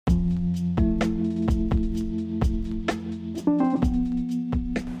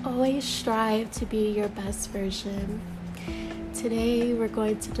always strive to be your best version. Today we're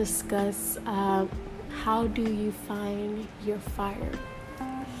going to discuss how do you find your fire?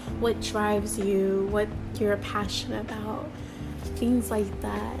 What drives you? What you're passionate about? Things like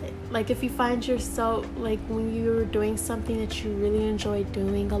that. Like if you find yourself, like when you're doing something that you really enjoy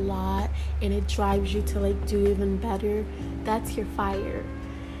doing a lot and it drives you to like do even better, that's your fire.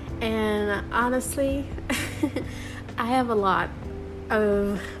 And honestly, I have a lot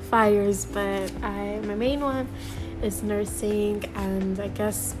of fires, but my main one is nursing, and I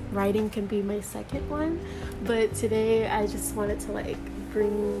guess writing can be my second one. But today I just wanted to like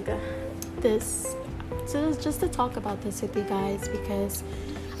bring this just to talk about this with you guys, because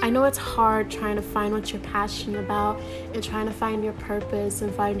I know it's hard trying to find what you're passionate about and trying to find your purpose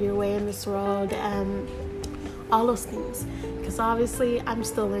and find your way in this world and all those things, because obviously I'm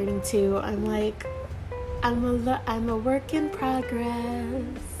still learning too. I'm a work in progress.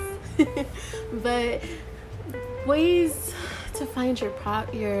 But ways to find your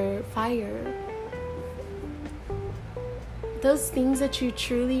fire, those things that you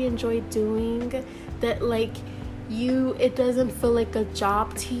truly enjoy doing, that like it doesn't feel like a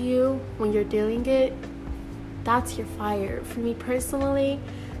job to you when you're doing it, that's your fire. For me personally,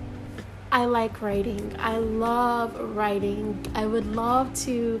 I like writing. I love writing. I would love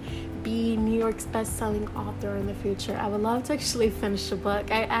to be New York's best-selling author in the future. I would love to actually finish a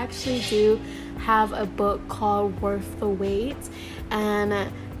book. I actually do have a book called Worth the Wait,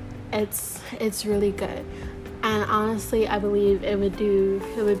 and it's really good. And honestly, I believe it would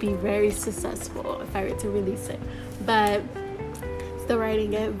be very successful if I were to release it. But still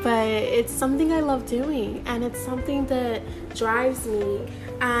writing it, but it's something I love doing, and it's something that drives me.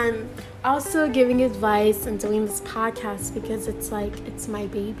 And also giving advice and doing this podcast, because it's my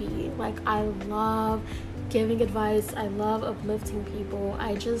baby. Like, I love giving advice. I love uplifting people.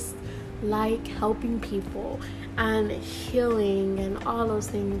 I just like helping people and healing and all those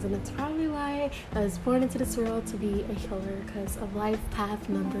things. And it's probably why I was born into this world, to be a healer, because of life path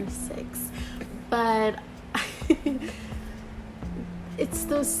number 6. But it's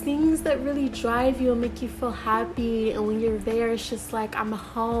those things that really drive you and make you feel happy, and when you're there, it's just like, I'm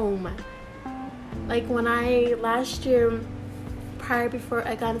home. Like when last year, before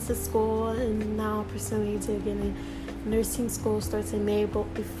I got into school, and now pursuing to get in nursing school starts in May, but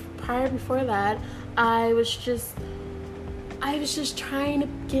before that, I was just trying to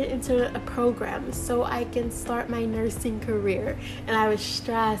get into a program so I can start my nursing career. And I was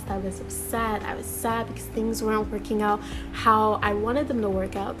stressed, I was upset, I was sad because things weren't working out how I wanted them to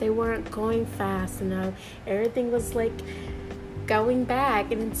work out. They weren't going fast enough. Everything was like going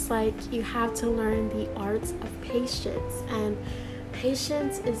back, and it's like you have to learn the arts of patience. And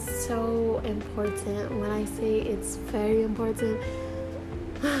patience is so important. When I say it's very important,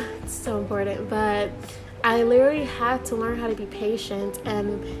 it's so important. But I literally had to learn how to be patient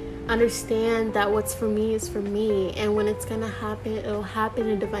and understand that what's for me is for me, and when it's gonna happen, it'll happen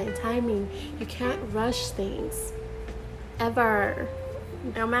in divine timing. You can't rush things ever.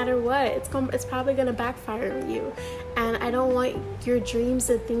 No matter what, it's probably gonna backfire on you, and I don't want your dreams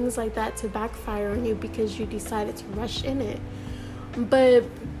and things like that to backfire on you because you decided to rush in it. But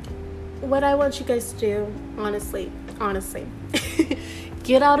what I want you guys to do, honestly,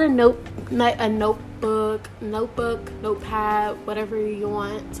 get out a notebook, notepad, whatever you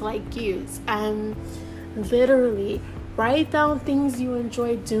want to like use, and literally write down things you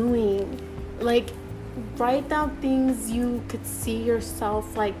enjoy doing. Like, write down things you could see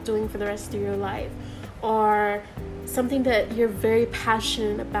yourself like doing for the rest of your life, or something that you're very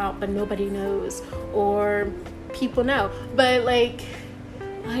passionate about but nobody knows, or people know. But like,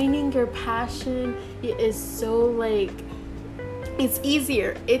 finding your passion is so like, it's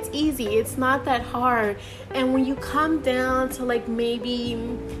easier. It's easy. It's not that hard. And when you come down to like, maybe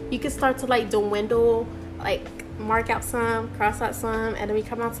you can start to like dwindle, like mark out some, cross out some, and then we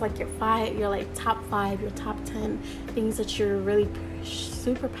come out to like your top 5, your top 10 things that you're really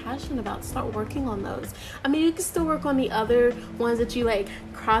super passionate about. Start working on those. I mean, you can still work on the other ones that you like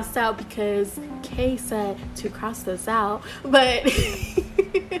crossed out because Kay said to cross those out, but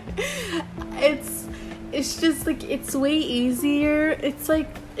it's just like, it's way easier. It's like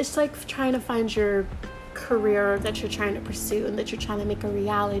trying to find your career that you're trying to pursue and that you're trying to make a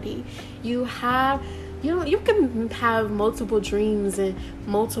reality. You can have multiple dreams and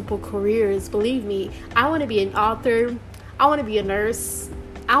multiple careers. Believe me, I want to be an author. I want to be a nurse.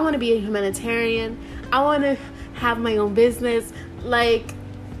 I want to be a humanitarian. I want to have my own business. Like,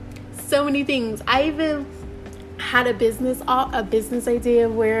 so many things. I even had a business idea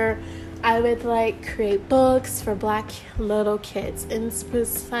where I would like create books for Black little kids, and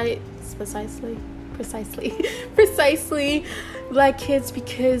precisely Black kids,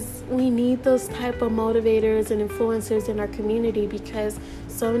 because we need those type of motivators and influencers in our community, because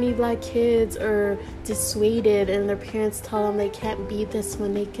so many Black kids are dissuaded and their parents tell them they can't be this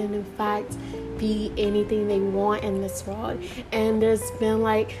when they can in fact be anything they want in this world. And there's been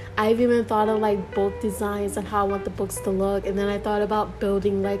like, I've even thought of like book designs and how I want the books to look, and then I thought about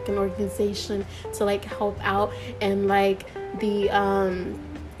building like an organization to like help out and like the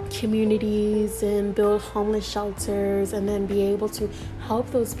communities and build homeless shelters, and then be able to help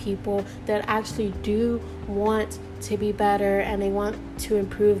those people that actually do want to be better and they want to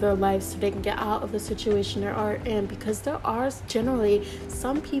improve their lives so they can get out of the situation they are in, because there are generally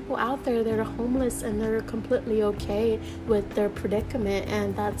some people out there that are homeless and they're completely okay with their predicament,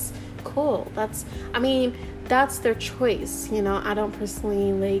 and that's cool. That's their choice. I don't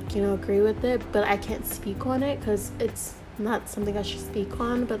personally agree with it, but I can't speak on it because it's not something I should speak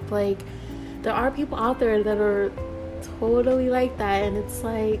on. But like, there are people out there that are totally like that, and it's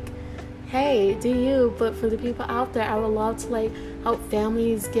like, hey, do you? But for the people out there, I would love to like help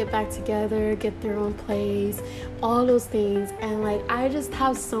families get back together, get their own place, all those things. And like, I just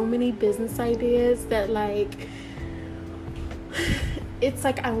have so many business ideas that like, it's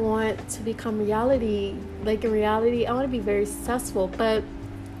like I want to become reality. Like in reality, I want to be very successful, but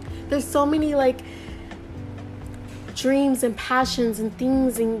there's so many like dreams and passions and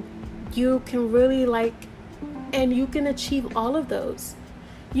things, and you can really like, and you can achieve all of those.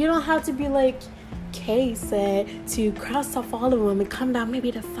 You don't have to be like Kay said, to cross off all of them and come down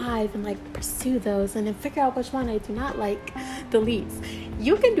maybe to 5 and like pursue those and then figure out which one I do not like the least.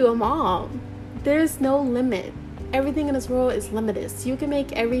 You can do them all. There's no limit. Everything in this world is limitless. You can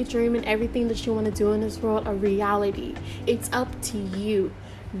make every dream and everything that you want to do in this world a reality. It's up to you.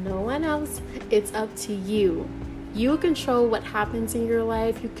 No one else. It's up to you. You control what happens in your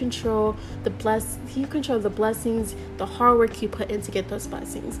life. You control the blessings, the hard work you put in to get those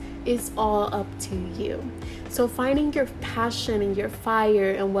blessings. It's all up to you. So finding your passion and your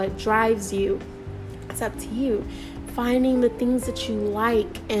fire and what drives you, it's up to you. Finding the things that you like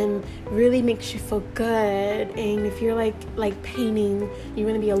and really makes you feel good. And if you're like painting, you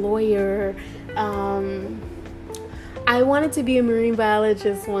want to be a lawyer. I wanted to be a marine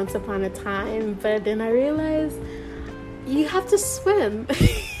biologist once upon a time, but then I realized you have to swim.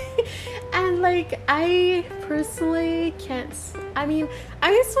 And like, I personally can't. I mean,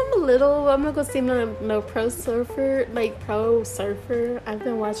 I can swim a little. I'm not gonna say no pro surfer. I've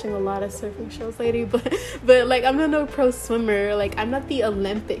been watching a lot of surfing shows lately, but like, I'm not no pro swimmer. Like, I'm not the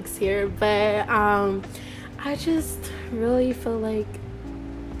Olympics here, but I just really feel like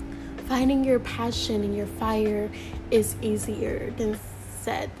finding your passion and your fire is easier than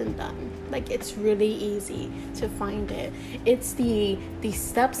said than done. Like, it's really easy to find it. It's the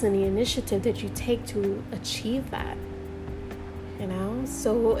steps and the initiative that you take to achieve that,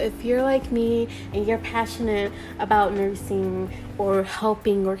 so if you're like me and you're passionate about nursing or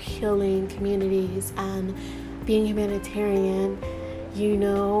helping or healing communities and being humanitarian,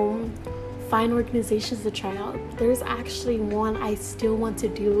 find organizations to try out. There's actually one I still want to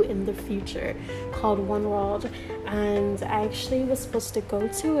do in the future called One World, and I actually was supposed to go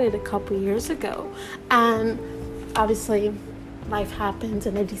to it a couple years ago, and obviously life happened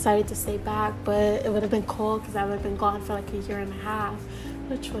and I decided to stay back, but it would have been cool because I would have been gone for like a year and a half,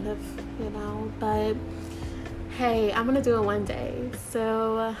 which would have, but hey, I'm gonna do it one day.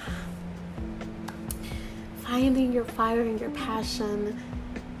 So finding your fire and your passion,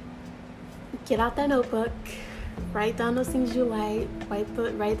 get out that notebook, write down those things you like,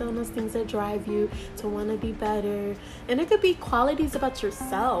 write down those things that drive you to want to be better. And it could be qualities about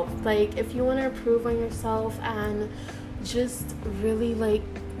yourself, like if you want to improve on yourself and just really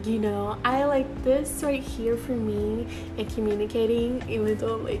I like this right here for me and communicating, even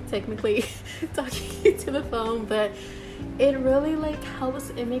though I'm technically talking to the phone, but it really helps.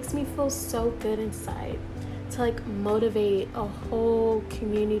 It makes me feel so good inside to motivate a whole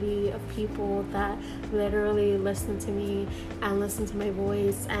community of people that literally listen to me and listen to my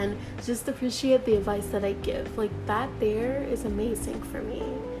voice and just appreciate the advice that I give. That there is amazing for me.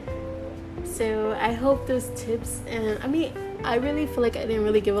 So I hope those tips, and I really feel like I didn't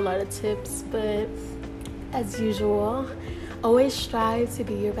really give a lot of tips, but as usual, always strive to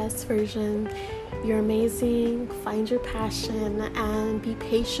be your best version. You're amazing. Find your passion and be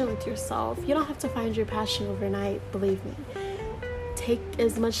patient with yourself. You don't have to find your passion overnight, believe me. Take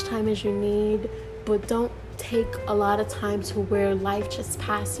as much time as you need, but don't take a lot of time to where life just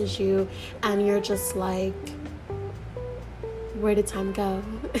passes you and you're just like, where did time go?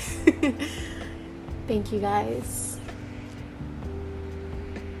 Thank you guys.